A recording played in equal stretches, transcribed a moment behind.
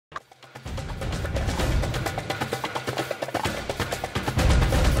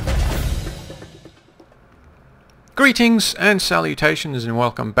Greetings and salutations and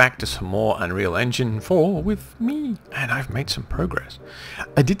welcome back to some more Unreal Engine 4 with me, and I've made some progress.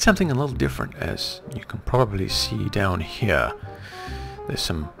 I did something a little different, as you can probably see down here. There's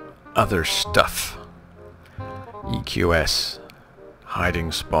some other stuff. EQS,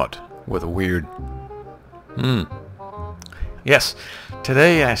 hiding spot with a weird... Yes,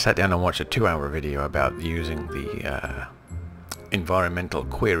 today I sat down and watched a 2-hour video about using the environmental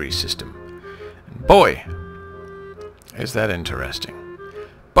query system. And boy, is that interesting.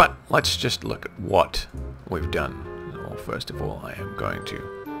 But let's just look at what we've done. Well, first of all, I am going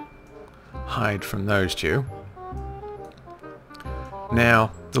to hide from those two.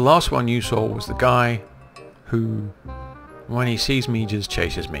 Now, the last one you saw was the guy who, when he sees me, just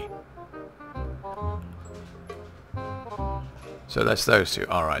chases me. So that's those two.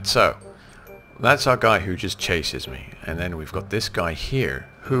 Alright, so that's our guy who just chases me. And then we've got this guy here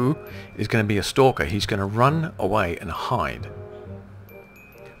who is going to be a stalker. He's going to run away and hide.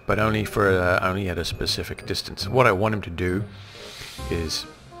 But only at a specific distance. What I want him to do is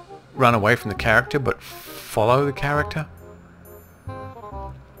run away from the character but follow the character.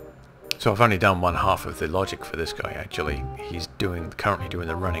 So I've only done one half of the logic for this guy actually. He's currently doing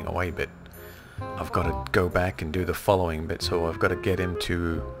the running away bit. I've got to go back and do the following bit, so I've got to get him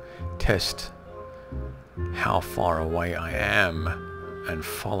to test how far away I am and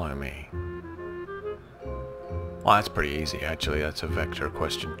follow me. Well, that's pretty easy actually. That's a vector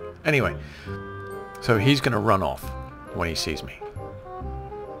question. Anyway, so he's going to run off when he sees me.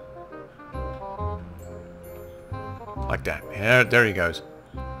 Like that. Yeah, there he goes.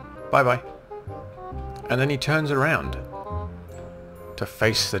 Bye-bye. And then he turns around to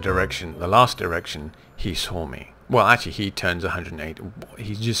face the last direction he saw me. Well, actually, he turns 180.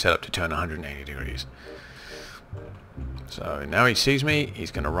 He's just set up to turn 180 degrees. So now he sees me.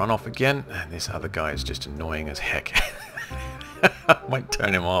 He's going to run off again, and this other guy is just annoying as heck. I might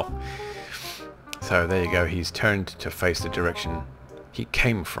turn him off. So there you go. He's turned to face the direction he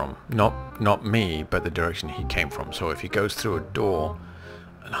came from. Not me, but the direction he came from. So if he goes through a door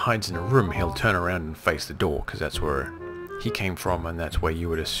and hides in a room, he'll turn around and face the door, because that's where he came from, and that's where you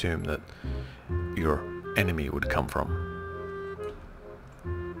would assume that your enemy would come from.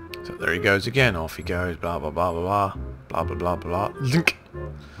 So there he goes again. Off he goes. Blah blah blah blah blah blah blah blah blah. Link.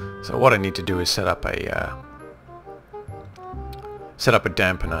 So what I need to do is set up a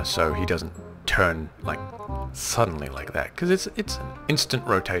dampener so he doesn't turn like suddenly like that, because it's an instant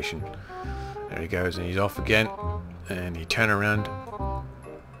rotation. There he goes, and he's off again, and he turn around.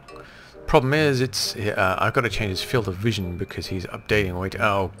 Problem is, I've got to change his field of vision because he's updating away to...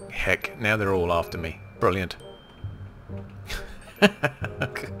 Oh, heck. Now they're all after me. Brilliant.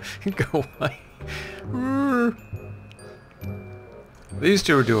 Go away. These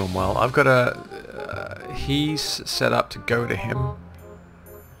two are doing well. I've got a... he's set up to go to him.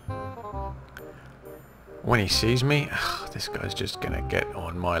 When he sees me... this guy's just going to get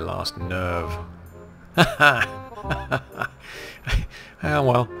on my last nerve.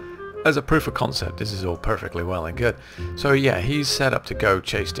 Well... As a proof of concept, this is all perfectly well and good. So yeah, he's set up to go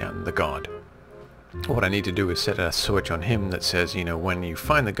chase down the guard. What I need to do is set a switch on him that says, you know, when you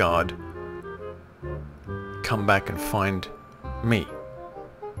find the guard, come back and find me.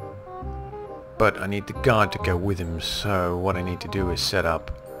 But I need the guard to go with him, so what I need to do is set up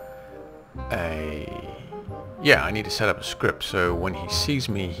I need to set up a script, so when he sees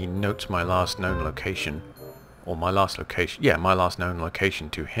me, he notes my last known location. Or my last location, my last known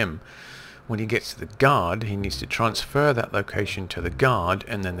location to him. When he gets to the guard, he needs to transfer that location to the guard,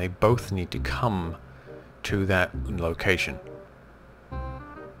 and then they both need to come to that location.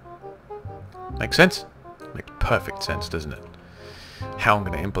 Make sense? Makes perfect sense, doesn't it? How I'm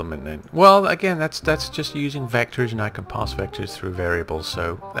going to implement it? Well, again, that's just using vectors, and I can pass vectors through variables,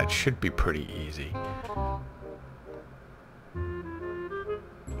 so that should be pretty easy.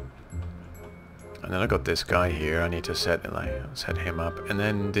 And then I got this guy here. I need to set him up, and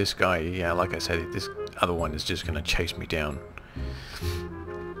then this guy. Yeah, like I said, this other one is just going to chase me down.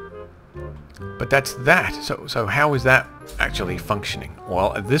 But that's that. So how is that actually functioning?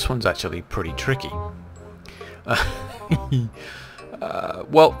 Well, this one's actually pretty tricky.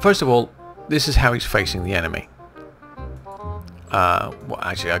 Well, first of all, this is how he's facing the enemy. Well,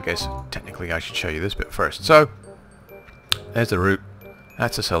 actually, I guess technically I should show you this bit first. So there's the root.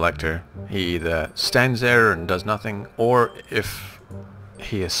 That's a selector. He either stands there and does nothing, or if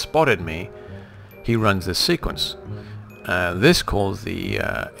he has spotted me, he runs this sequence. This calls the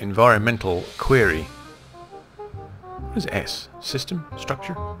environmental query. What is S? System?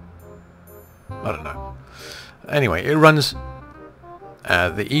 Structure? I don't know. Anyway, it runs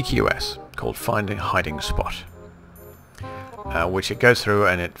the EQS, called Finding Hiding Spot. which it goes through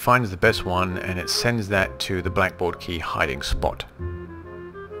and it finds the best one and it sends that to the blackboard key hiding spot.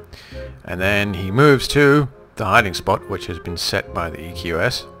 And then he moves to the hiding spot, which has been set by the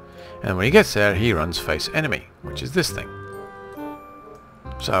EQS, and when he gets there he runs face enemy, which is this thing.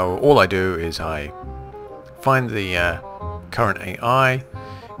 So all I do is I find the current AI,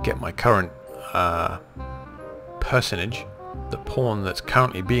 get my current personage, the pawn that's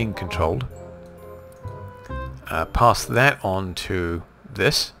currently being controlled, pass that on to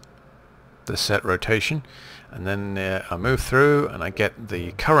this, the set rotation, and then I move through and I get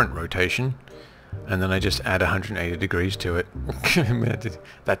the current rotation, and then I just add 180 degrees to it.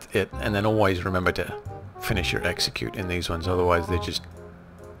 That's it. And then always remember to finish your execute in these ones, otherwise they just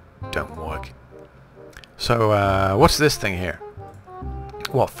don't work. So what's this thing here?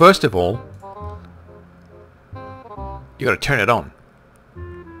 Well, first of all, you got to turn it on.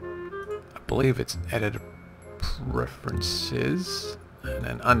 I believe it's edit preferences and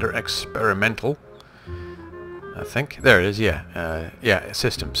then under experimental, I think there it is. Yeah,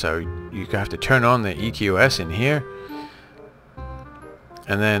 system. So you have to turn on the EQS in here,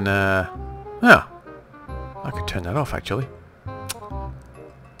 and then I could turn that off actually,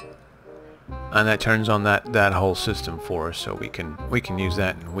 and that turns on that whole system for us. So we can use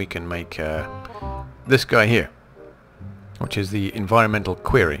that, and we can make this guy here, which is the environmental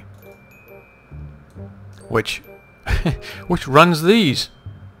query, which which runs these.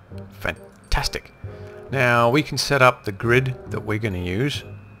 Fantastic. Now we can set up the grid that we're going to use,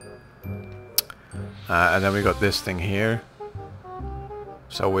 and then we got this thing here.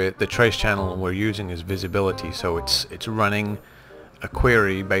 So the trace channel we're using is visibility, so it's running a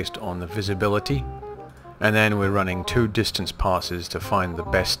query based on the visibility, and then we're running 2 distance passes to find the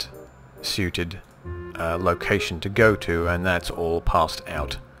best suited location to go to, and that's all passed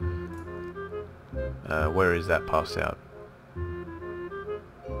out. Where is that passed out?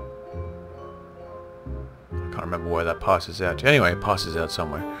 I can't remember where that passes out to. Anyway, it passes out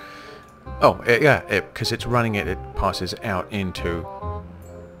somewhere. Oh, yeah, because it's running it passes out into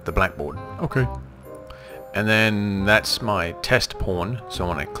the blackboard. Okay. And then that's my test pawn, so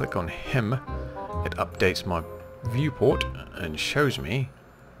when I click on him, it updates my viewport and shows me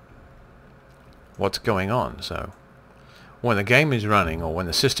what's going on. So when the game is running, or when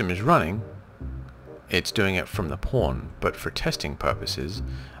the system is running, it's doing it from the pawn, but for testing purposes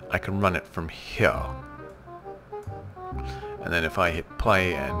I can run it from here. And then if I hit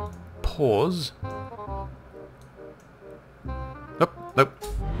play and pause, nope,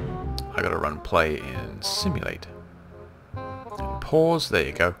 I gotta run play and simulate and pause. There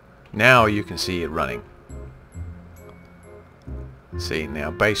you go. Now you can see it running. See,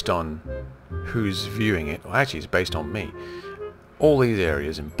 now based on who's viewing it, well actually it's based on me, all these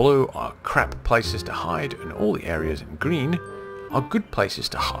areas in blue are crap places to hide, and all the areas in green are good places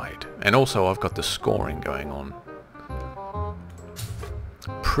to hide. And also I've got the scoring going on.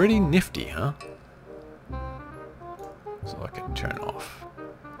 Pretty nifty, huh? So I can turn off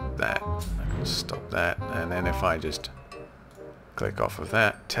that, I can stop that, and then if I just click off of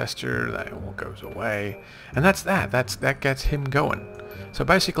that tester, that all goes away, and that's that gets him going. So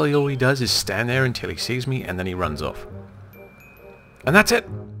basically all he does is stand there until he sees me, and then he runs off. And that's it.